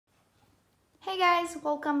Hey guys,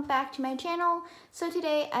 welcome back to my channel. So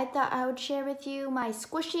today I thought I would share with you my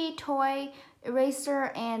squishy toy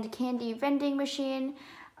eraser and candy vending machine.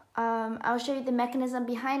 I'll show you the mechanism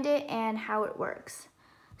behind it and how it works.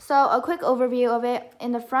 So a quick overview of it.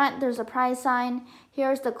 In the front there's a prize sign.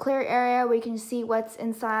 Here's the clear area where you can see what's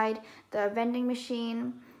inside the vending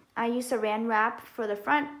machine. I use saran wrap for the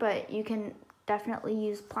front, but you can definitely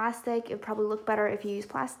use plastic. It would probably look better if you use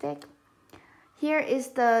plastic. Here is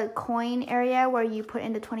the coin area where you put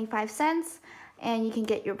in the 25 cents and you can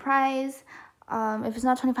get your prize. If it's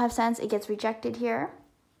not 25 cents, it gets rejected here.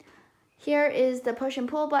 Here is the push and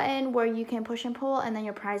pull button where you can push and pull and then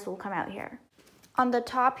your prize will come out here. On the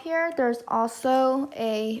top here, there's also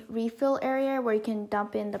a refill area where you can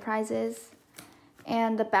dump in the prizes,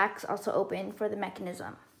 and the back's also open for the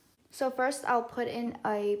mechanism. So first I'll put in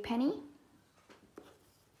a penny.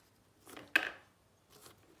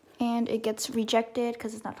 And it gets rejected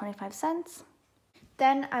because it's not 25 cents.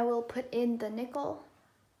 Then I will put in the nickel.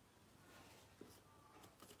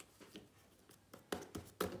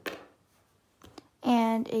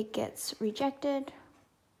 And it gets rejected.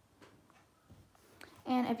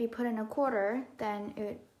 And if you put in a quarter, then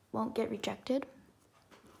it won't get rejected.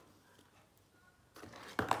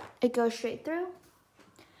 It goes straight through.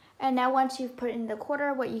 And now once you've put in the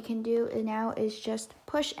quarter, what you can do now is just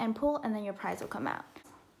push and pull and then your prize will come out.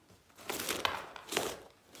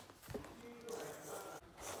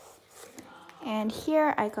 And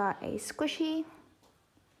here I got a squishy,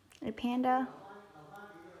 a panda.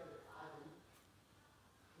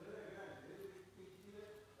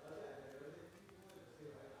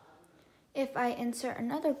 If I insert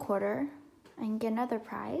another quarter, I can get another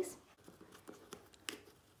prize.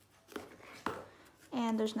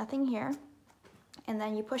 And there's nothing here. And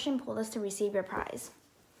then you push and pull this to receive your prize.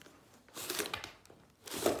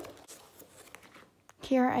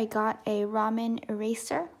 Here I got a ramen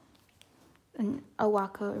eraser. An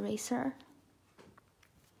Awako eraser.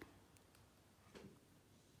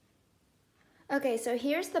 Okay, so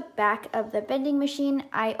here's the back of the vending machine.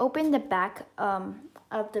 I opened the back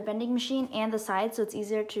of the vending machine and the sides so it's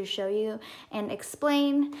easier to show you and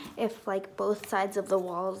explain if like both sides of the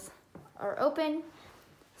walls are open.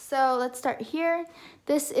 So let's start here.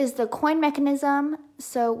 This is the coin mechanism.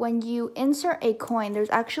 So when you insert a coin, there's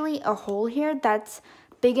actually a hole here that's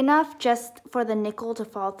big enough just for the nickel to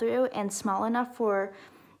fall through and small enough for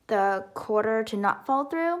the quarter to not fall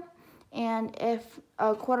through. And if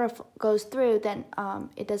a quarter goes through, then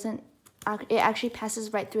it actually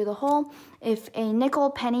passes right through the hole. If a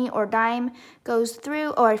nickel, penny, or dime goes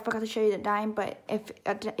through, oh, I forgot to show you the dime, but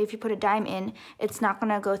if you put a dime in, it's not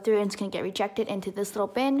gonna go through and it's gonna get rejected into this little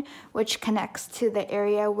bin, which connects to the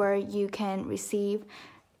area where you can receive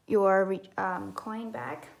your coin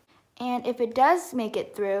back. And if it does make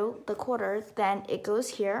it through the quarter, then it goes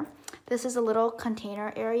here. This is a little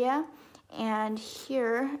container area. And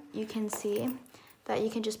here you can see that you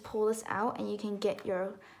can just pull this out and you can get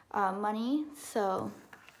your money. So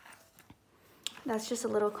that's just a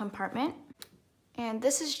little compartment. And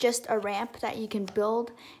this is just a ramp that you can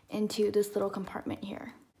build into this little compartment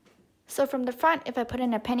here. So from the front, if I put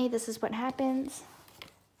in a penny, this is what happens.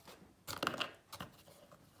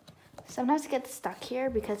 Sometimes it gets stuck here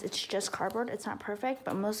because it's just cardboard, it's not perfect,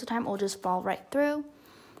 but most of the time it will just fall right through.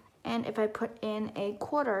 And if I put in a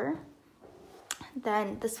quarter,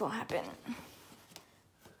 then this will happen.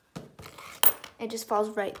 It just falls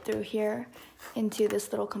right through here into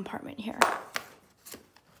this little compartment here.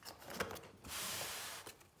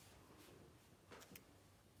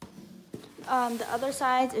 The other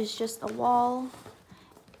side is just a wall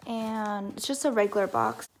and it's just a regular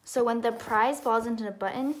box. So when the prize falls into the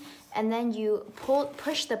button and then you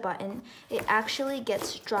push the button, it actually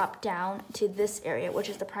gets dropped down to this area, which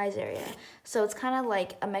is the prize area. So it's kind of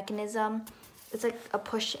like a mechanism. It's like a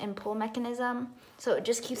push and pull mechanism. So it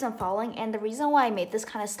just keeps on falling. And the reason why I made this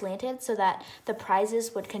kind of slanted so that the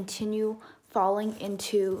prizes would continue falling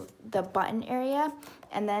into the button area.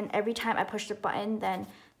 And then every time I push the button, then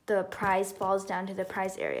the prize falls down to the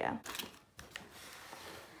prize area.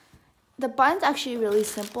 The button's actually really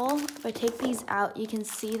simple. If I take these out, you can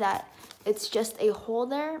see that it's just a hole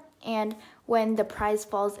there. And when the prize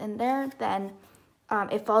falls in there, then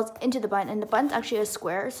it falls into the button. And the button's actually a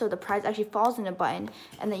square, so the prize actually falls in the button.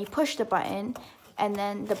 And then you push the button, and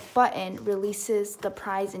then the button releases the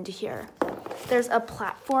prize into here. There's a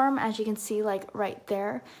platform, as you can see, like right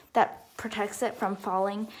there, that protects it from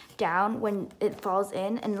falling down when it falls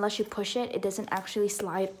in. And unless you push it, it doesn't actually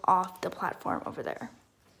slide off the platform over there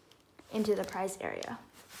into the prize area.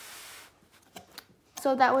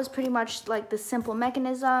 So that was pretty much like the simple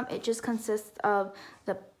mechanism. It just consists of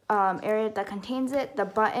the area that contains it, the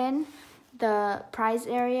button, the prize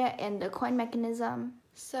area, and the coin mechanism.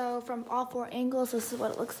 So from all 4 angles, this is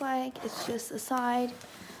what it looks like. It's just the side.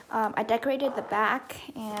 I decorated the back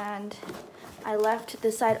and I left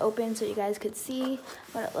this side open so you guys could see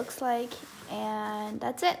what it looks like, and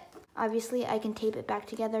that's it. Obviously, I can tape it back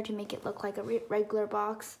together to make it look like a regular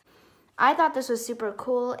box. I thought this was super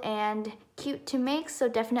cool and cute to make, so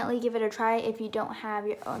definitely give it a try if you don't have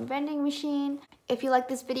your own vending machine. If you like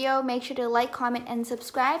this video, make sure to like, comment, and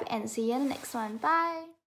subscribe, and see you in the next one. Bye!